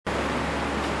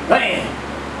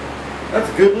That's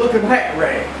a good looking hat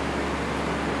rack.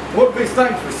 What if this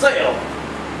thing's for sale?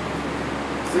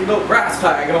 See no price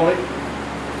tag on it.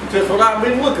 Just what I've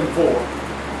been looking for.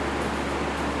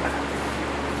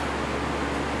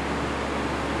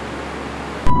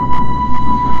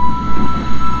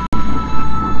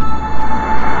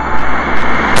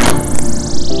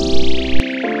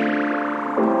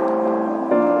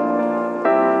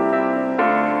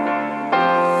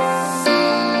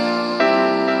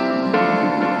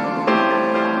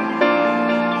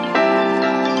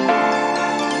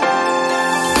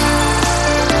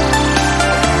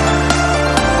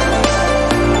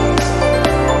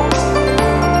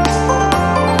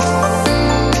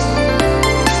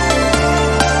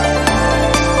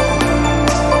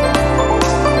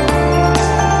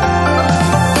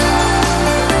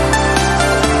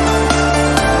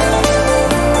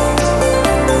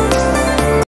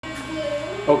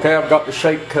 Okay, I've got the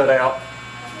shape cut out.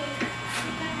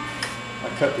 I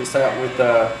cut this out with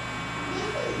a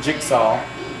jigsaw.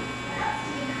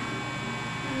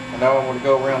 And now I want to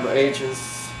go around the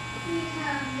edges.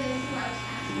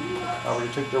 I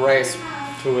already took the rasp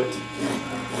to it.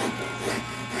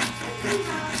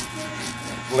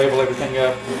 Level everything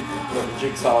up with the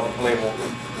jigsaw to level.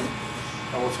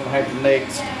 Now what's going to happen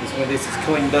next is when this is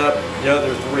cleaned up, the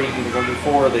other three, we're going to do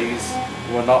 4 of these,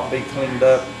 will not be cleaned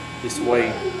up this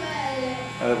way.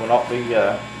 It will not be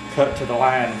cut to the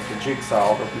line with the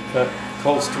jigsaw, but be cut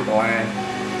close to the line.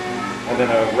 And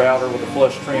then a router with a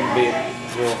flush trim bit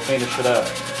will finish it up.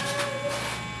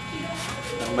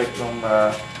 And make them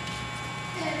the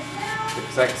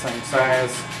exact same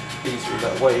size, easier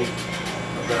that way.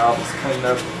 Then I'll just clean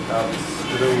up, I'll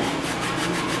just do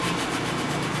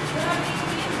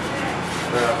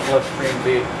the flush trim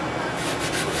bit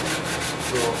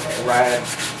will ride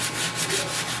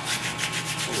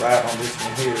on this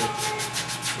one here.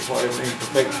 So whatever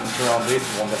imperfections are on this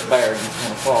one, that bearing is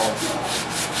going to fall.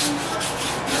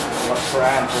 I'm not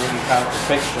trying for any kind of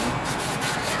perfection.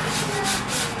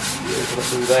 People that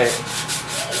do that,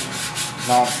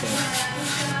 nonsense.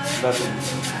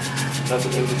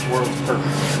 Nothing in this world's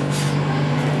perfect.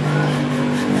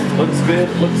 Looks good,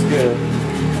 looks good.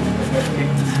 They have to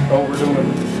keep overdoing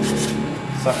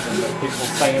something, that people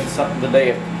saying something to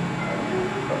death.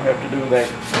 Don't have to do that.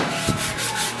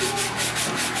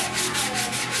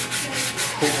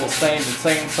 People standing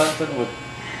saying something with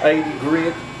 80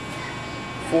 grit,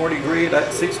 40 grit,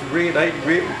 60 grit, 80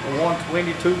 grit,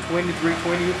 120, 220,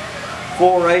 320,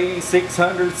 480,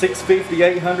 600, 650,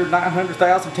 800,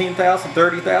 900,000, 10,000,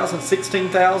 30,000,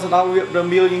 16,000, all the way up to a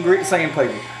million grit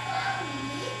sandpaper.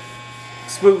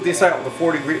 Smooth this out with a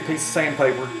 40 grit piece of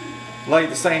sandpaper. Lay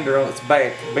the sander on its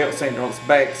back, belt sander on its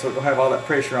back, so it don't have all that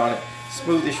pressure on it.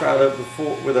 Smooth this right up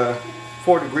with a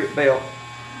 40 grit belt.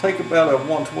 Take about a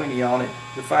 120 on it,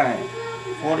 you're fine.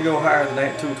 If you want to go higher than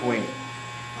that, 220.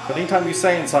 But anytime you're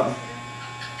saying something,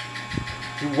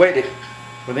 you wet it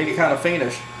with any kind of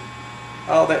finish,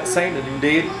 all that sanding you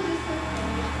did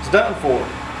is done for.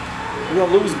 You're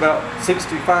going to lose about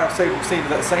 65–70% of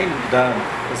that sanding you've done,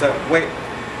 because that wet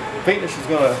finish is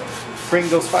going to bring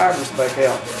those fibers back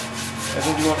out. And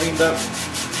then you're going to end up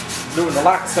doing the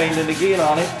light sanding again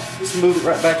on it, smooth it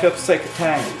right back up a second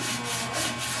time.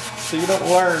 So you don't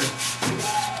learn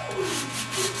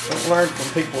from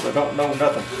people that don't know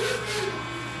nothing.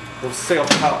 Those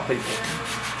self-taught people.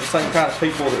 The same kind of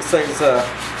people that says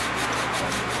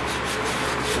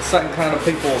the same kind of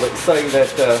people that say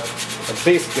that a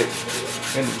biscuit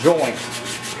in the joint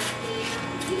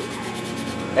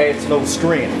adds no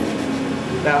strength.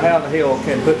 Now how the hell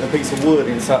can putting a piece of wood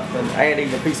in something,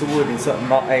 adding a piece of wood in something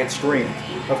not add strength?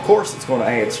 Of course it's going to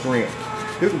add strength.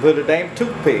 You can put a damn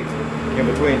toothpick in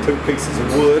between 2 pieces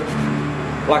of wood,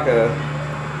 like a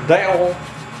dowel,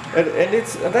 and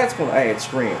that's going to add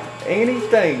strength.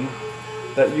 Anything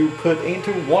that you put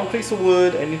into one piece of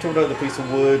wood and into another piece of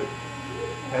wood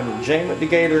and jam it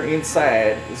together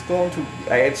inside is going to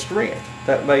add strength.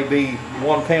 That may be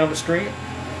 1 pound of strength,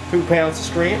 2 pounds of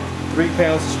strength, 3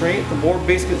 pounds of strength. The more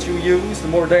biscuits you use, the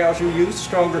more dowels you use, the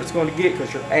stronger it's going to get,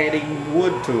 because you're adding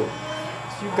wood to it.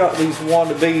 So you've got these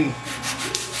wannabe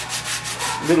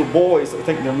little boys that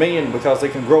think they're men because they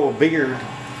can grow a beard,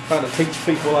 trying to teach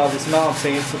people all this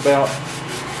nonsense about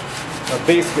a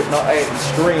biscuit not adding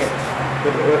strength.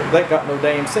 But they got no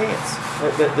damn sense.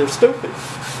 They're stupid.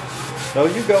 No,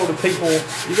 you go to people,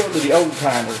 you go to the old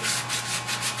timers,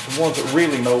 the ones that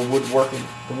really know woodworking,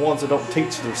 the ones that don't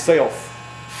teach themselves,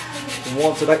 the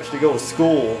ones that actually go to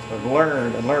school and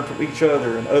learn from each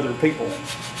other and other people.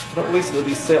 Don't listen to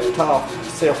these self-taught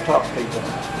people.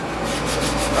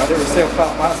 I never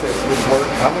self-taught myself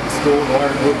woodworking. I went to school and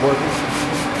learned woodworking.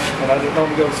 and I didn't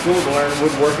normally go to school to learn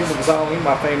woodworking. It was all in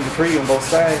my family tree on both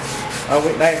sides. I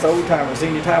went and asked old timers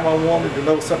anytime I wanted to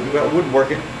know something about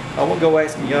woodworking. I wouldn't go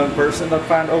ask a young person. I'd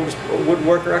find the oldest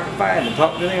woodworker I could find and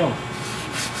talk to them.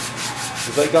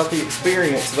 Because they got the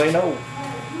experience, they know.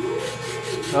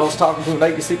 I was talking to an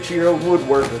 86-year-old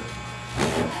woodworker,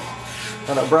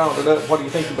 and I brought it up. What do you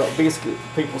think about biscuit?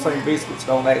 People saying biscuits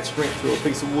don't add strength to a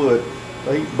piece of wood.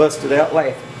 So he busted out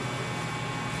laughing.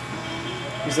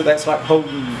 He said that's like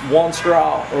holding one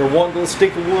straw or one little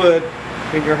stick of wood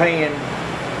in your hand.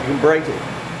 You can break it.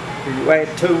 If you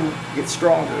add 2, it gets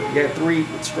stronger. You add 3, it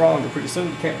gets stronger. Pretty soon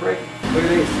you can't break it. Look at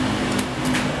this.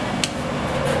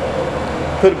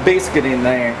 Put a biscuit in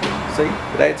there. See?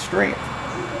 It adds strength.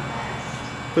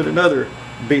 Put another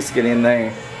biscuit in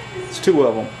there. It's 2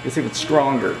 of them. It's even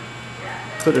stronger.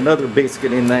 Put another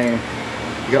biscuit in there.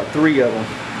 You got 3 of them.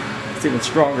 It's even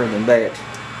stronger than that.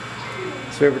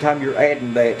 So every time you're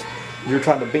adding that, you're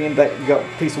trying to bend that. You got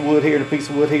a piece of wood here and a piece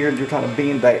of wood here, and you're trying to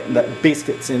bend that, and that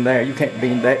biscuit's in there. You can't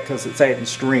bend that because it's adding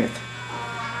strength.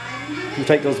 If you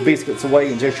take those biscuits away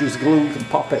and just use glue, you can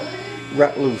pop it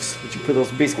right loose. But you put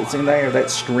those biscuits in there,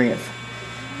 that's strength.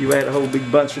 You add a whole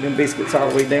big bunch of them biscuits all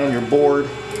the way down your board,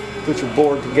 put your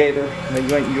board together, and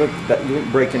then you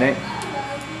ain't breaking it.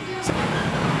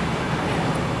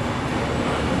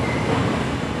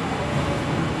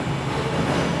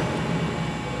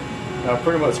 I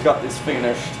pretty much got this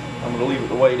finished. I'm going to leave it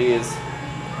the way it is.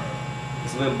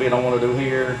 There's a little bit I want to do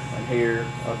here and here.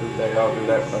 I'll do that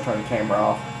when I turn the camera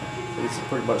off. But this is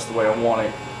pretty much the way I want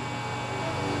it.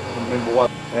 Remember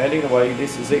what? And anyway,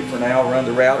 this is it for now. I'll run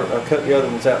the router. I'll cut the other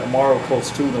ones out tomorrow close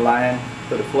to the line.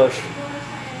 Put a flush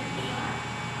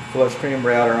trim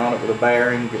router on it with a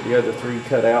bearing. Get the other 3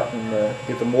 cut out and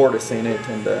get the mortise in it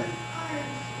and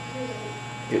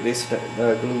get this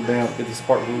glued down. Get this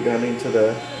part glued down into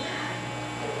the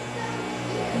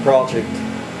project.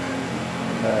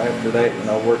 After that, and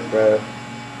I'll work the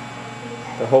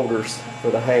holders for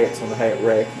the hats on the hat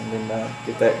rack, and then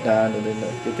get that done, and then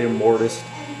get them mortised.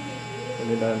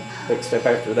 And then next step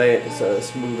after that is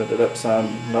smoothing it up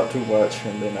some, not too much,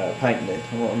 and then painting it.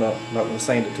 I'm not going to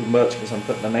sand it too much because I'm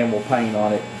putting enamel paint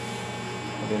on it,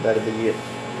 and then that'll be it.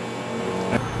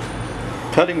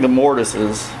 Cutting the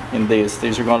mortises in this,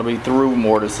 these are going to be through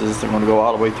mortises. They're going to go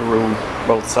all the way through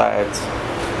both sides.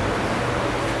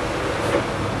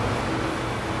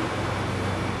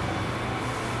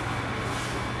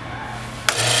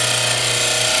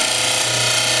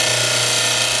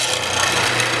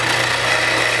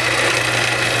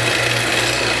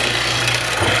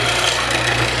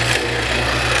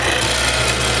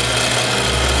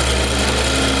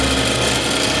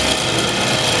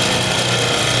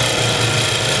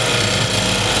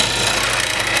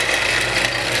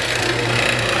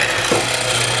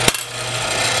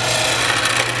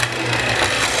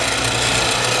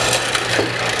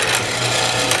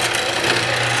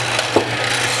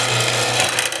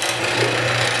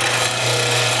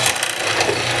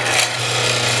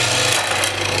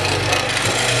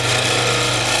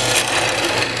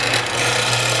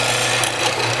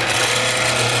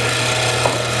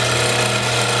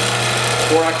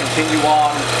 Before I continue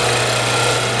on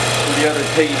to the other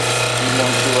piece, I'm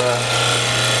going to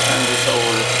turn this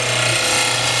over.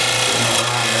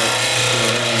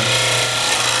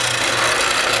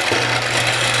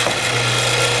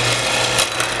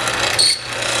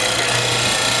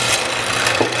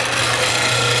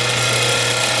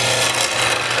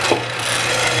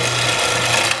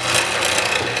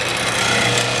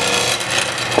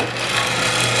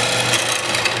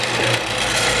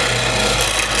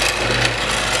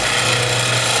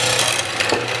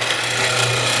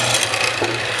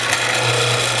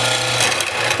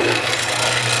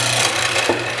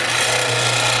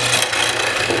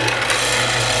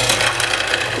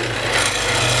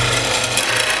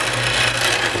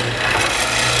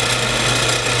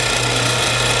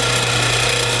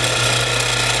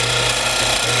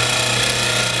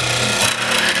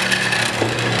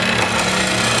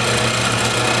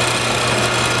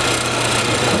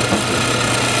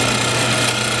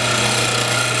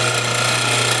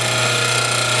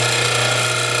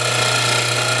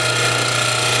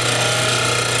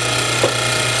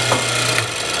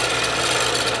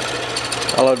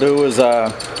 All I do is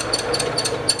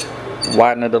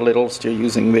widen it a little, still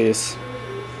using this,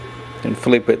 and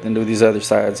flip it and do these other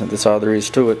sides, and that's all there is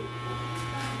to it.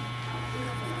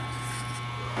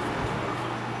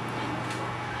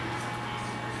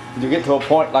 You get to a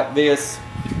point like this,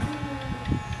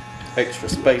 extra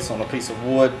space on a piece of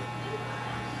wood,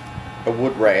 a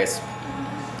wood rasp,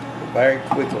 very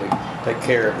quickly take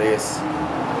care of this.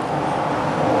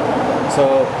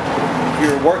 So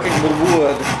you're working with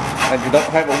wood and you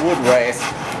don't have a wood rasp,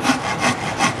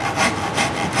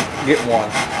 get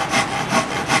one.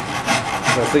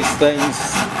 Because these things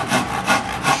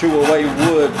chew away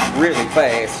wood really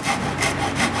fast.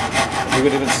 You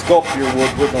can even sculpt your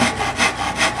wood with them.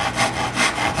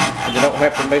 And you don't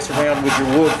have to mess around with your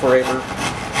wood forever,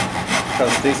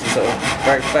 because this is a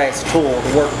very fast tool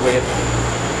to work with.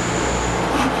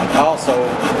 And also,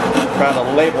 trying to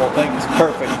level things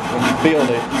perfect when you build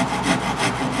it.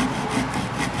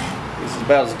 This is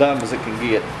about as dumb as it can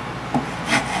get.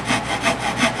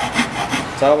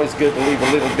 It's always good to leave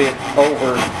a little bit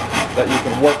over that you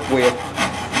can work with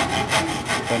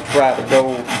and try to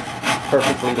go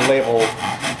perfectly level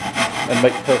and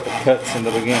make perfect cuts in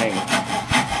the beginning.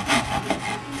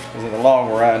 Because in the long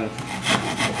run, a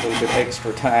little bit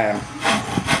extra time,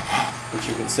 which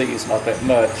you can see is not that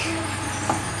much,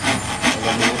 and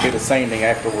then a little bit of sanding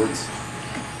afterwards,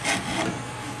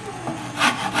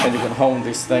 and you can hone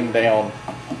this thing down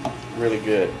really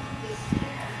good.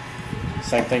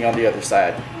 Same thing on the other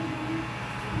side.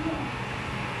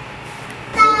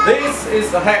 This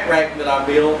is the hat rack that I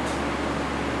built.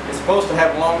 It's supposed to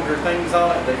have longer things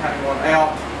on it. They kind of went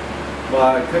out, but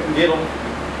I couldn't get them.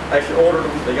 Actually ordered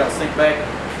them. They got sent back.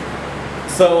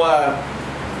 So,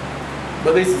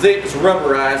 but this is it. It's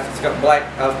rubberized. It's got black.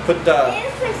 I put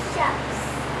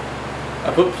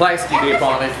plastic dip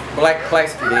on it. Black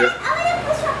plastic dip.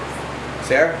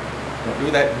 Sarah, don't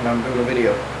do that when I'm doing a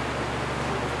video.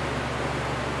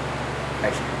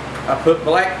 Actually, I put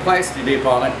black plastic dip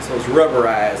on it, so it's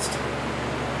rubberized.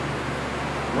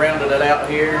 Rounded it out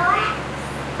here.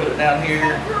 Put it down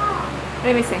here.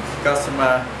 Let me see. Got some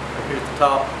up here at the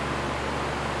top.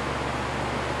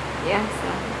 Yeah.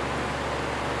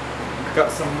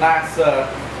 Got some nice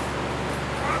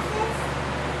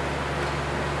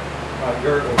my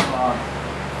girdle's on.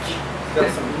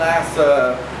 Got some nice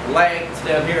legs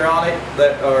down here on it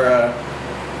that are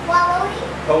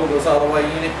hold us all the way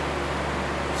in it.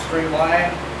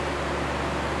 Streamline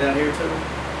down here too.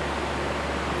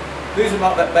 These are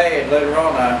not that bad. Later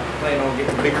on, I plan on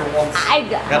getting bigger ones.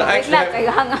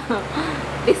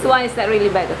 This one is not really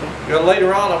bad, okay? You know,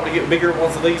 later on, I'm going to get bigger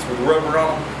ones of these with rubber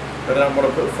on them. But then I'm going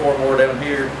to put 4 more down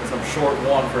here because I'm short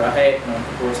one for a hat. And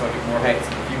of course, I'll get more hats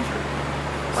in the future.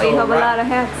 Oh, you have a lot of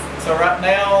hats. So right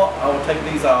now, I will take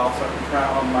these off so I can try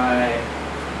on my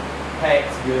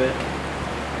hats good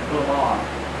and put them on.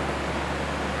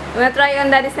 You want to try on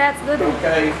Daddy's hats good?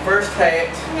 Okay, first hat.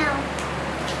 No.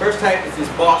 First hat is this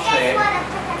Bosch That's what hat. I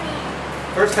put them in.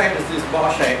 First hat is this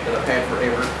Bosch hat that I've had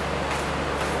forever.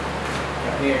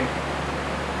 Right here.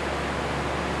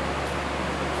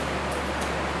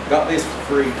 Got this for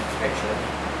free, actually.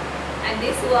 And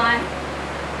this one,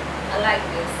 I like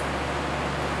this.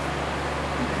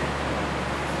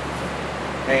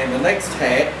 And the next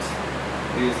hat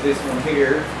is this one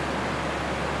here.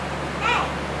 Hey,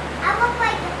 I look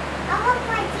like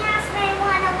Jasmine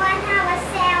 101 how I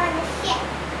sail in the ship.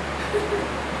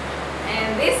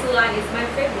 And this one is my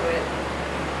favorite.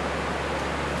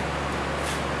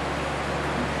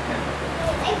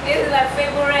 This is my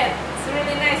favorite. It's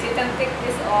really nice. You can take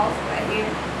this off right here.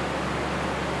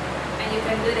 And you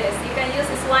can do this. You can use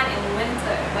this one in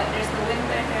winter, but there's no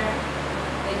winter here.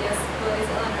 They just put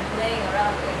this on and playing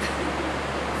around with it.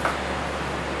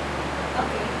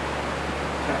 Okay.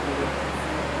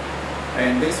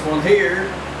 And this one here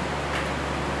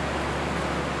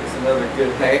is another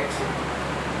good hat.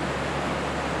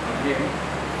 Right here.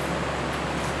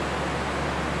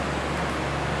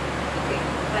 Okay,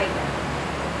 like that.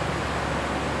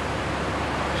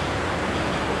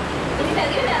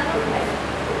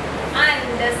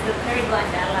 And that's the third one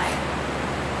that I like.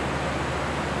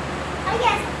 Oh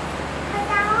yes, put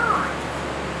that on.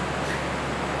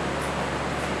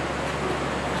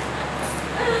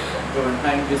 Go and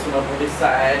hang this one up on this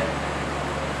side.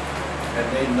 And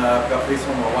then I've got this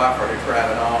one my wife already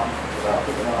tried it on, so I'll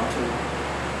put it on too.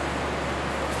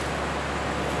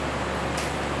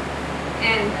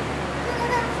 And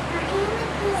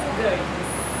gorgeous.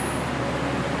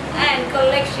 And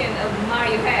collection of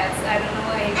Mario hats. I don't know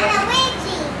why you got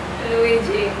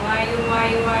Luigi, Mario,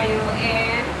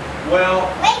 and Well,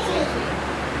 Luigi.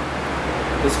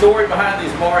 the story behind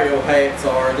these Mario hats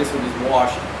are, this one is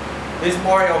washed. This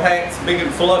Mario hat's big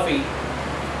and fluffy,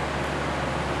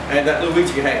 and that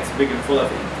Luigi hat's big and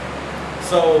fluffy.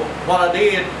 So what I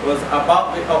did was I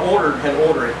ordered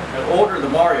the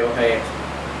Mario hat,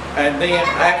 and then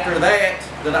after that,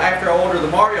 after I ordered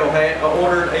the Mario hat, I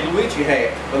ordered a Luigi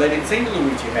hat. But they didn't send the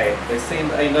Luigi hat, they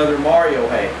sent another Mario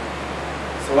hat.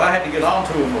 So I had to get on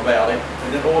to them about it,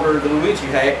 and then order the Luigi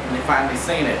hat, and they finally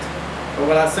seen it. But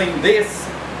when I seen this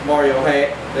Mario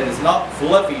hat that is not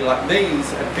fluffy like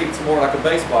these and fits more like a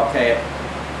baseball cap.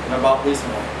 And I bought this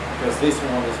one because this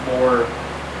one is more,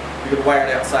 you can wear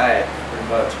it outside pretty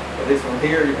much. But this one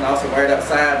here, you can also wear it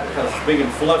outside because it's big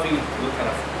and fluffy. It looks kind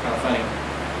of funny.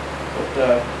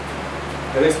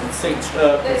 But this one's cinched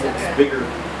up because it's bigger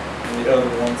than the other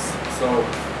ones. So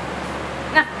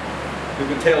you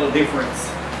can tell the difference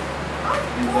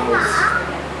in those.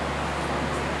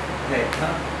 Hey,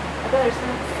 huh?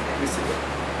 Let me see.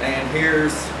 And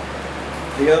here's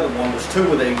the other one. There's two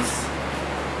of these.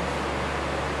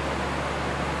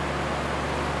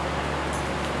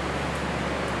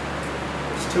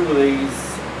 There's two of these.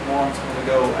 One's going to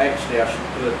go. Actually,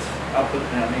 I'll put it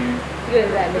down here.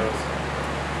 Good, that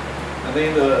And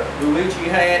then the Luigi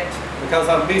hat, because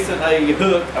I'm missing a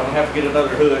hook, I'm going to have to get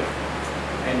another hook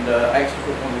and actually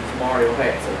put one of these Mario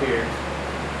hats up here.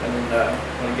 And then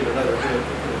I'm going to get another hook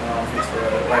and put it on just for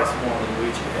the last one of the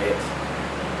Luigi hats.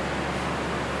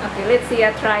 Okay, let's see.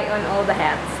 I try on all the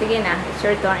hats. Sige na, it's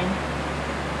your turn.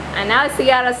 And now it's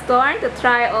Ciarra's turn to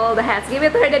try all the hats. Give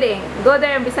it to her, Daddy. Go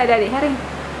there beside Daddy. Hurry.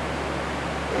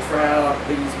 Let's try out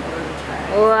these one at a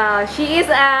time. Wow, she is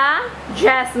a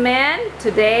Jasmine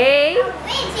today.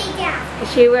 Luigi Jasmine.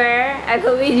 She wear a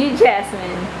Luigi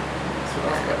Jasmine. That's what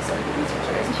I was about to say. Luigi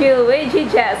Jasmine. She Luigi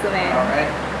Jasmine.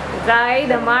 Alright. Try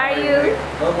the Mario.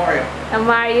 Hello, Mario. A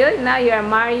Mario. Now you're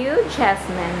Mario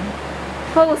Jasmine.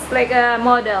 Pose like a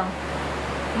model.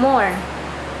 More.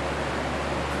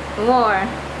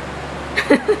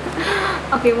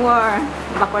 Okay, more.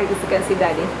 Backward kasi can see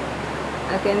Daddy.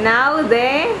 Okay, now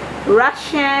the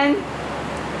Russian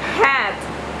hat.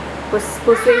 I'm a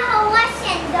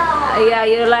Russian doll. Yeah,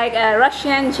 you're like a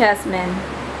Russian Jasmine.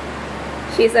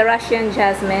 She's a Russian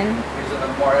Jasmine. Here's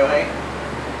another Mario hat.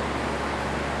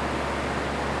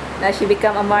 Now she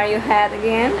become a Mario hat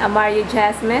again, a Mario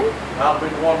Jasmine. I'll be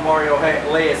one Mario hat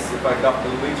less if I got the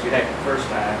Luigi hat the first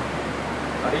time.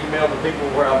 I emailed the people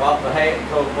where I bought the hat and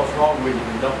told them what's wrong with it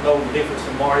and don't know the difference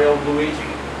in Mario and Luigi.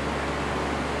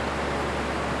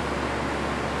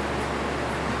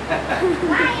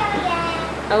 Mario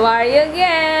again. A Mario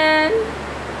again.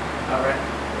 Alright.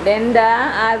 Then the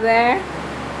other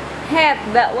hat,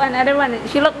 that one, other one.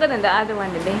 She looked good on the other one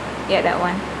today. Yeah, that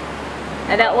one.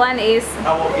 And that one is.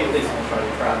 I won't give this one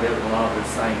a try the other one on the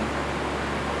same.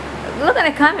 Look at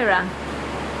the camera.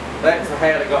 That's a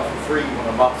hat I got for free when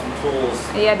I bought some tools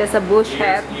Yeah, there's a Bush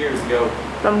hat years ago.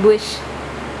 from Bush.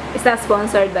 It's not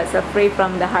sponsored, but it's free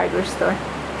from the hardware store.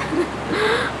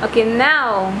 Okay,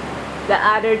 now the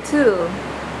other two.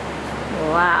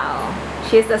 Wow,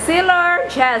 she's a silver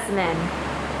Jasmine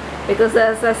because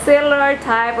it's a silver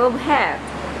type of hat.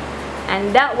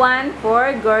 And that one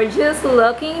for gorgeous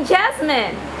looking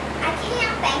Jasmine. A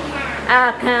camping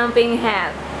hat. A camping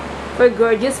hat for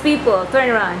gorgeous people. Turn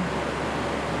around.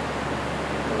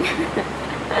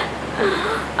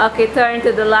 Okay, turn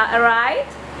to the right.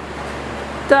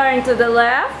 Turn to the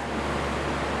left.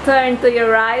 Turn to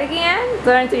your right again.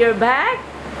 Turn to your back.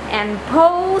 And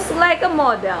pose like a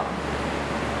model.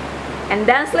 And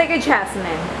dance like a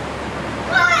Jasmine.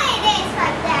 Why dance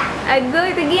like that? I do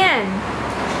it again.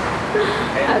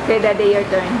 Okay, Daddy, your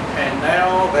turn. And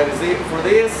now that is it for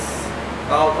this.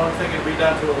 I'm thinking it'll be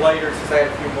done to it later. Just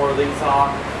add a few more of these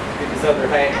on. Get this other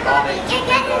hat on it.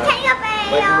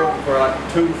 Make room for like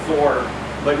 2 to 4.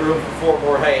 Make room for 4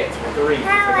 more hats or 3. So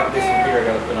I got this one here I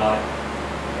got to put on it.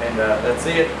 And that's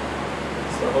it.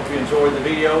 So I hope you enjoyed the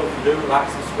video. If you do,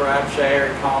 like, subscribe,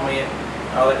 share, comment,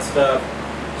 all that stuff.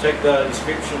 Check the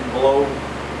description below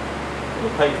for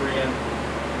the Patreon.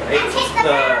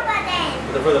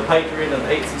 For the Patreon and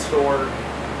the Etsy store.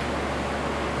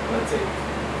 That's it.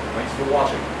 Thanks for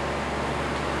watching.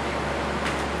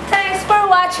 Thanks for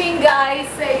watching, guys.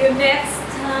 See you next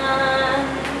time.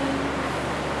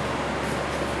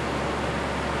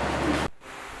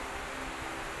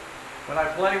 When I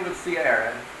play with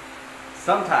Ciarra,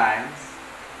 sometimes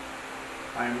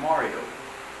I'm Mario.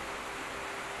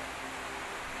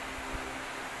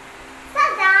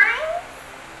 Sometimes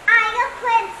I'm a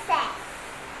princess.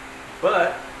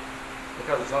 But,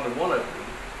 because there's only one of me,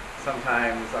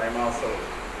 sometimes I'm also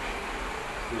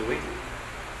Luigi.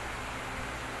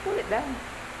 Pull it down.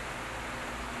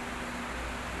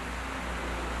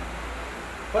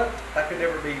 But I could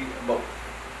never be both.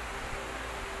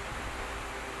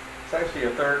 It's actually a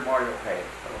third Mario hat.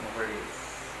 I don't know where it is.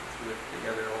 It's with the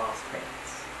other lost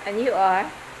hats. And you are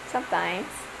sometimes.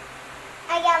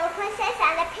 A yellow princess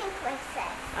and a pink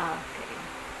princess. Okay.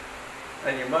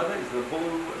 And your mother is the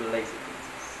blue lazy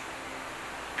princess.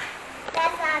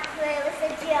 That's not true. It's a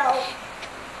joke.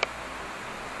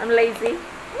 I'm lazy.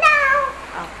 No.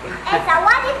 Okay. It's a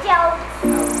lot of jokes.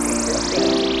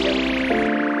 Okay.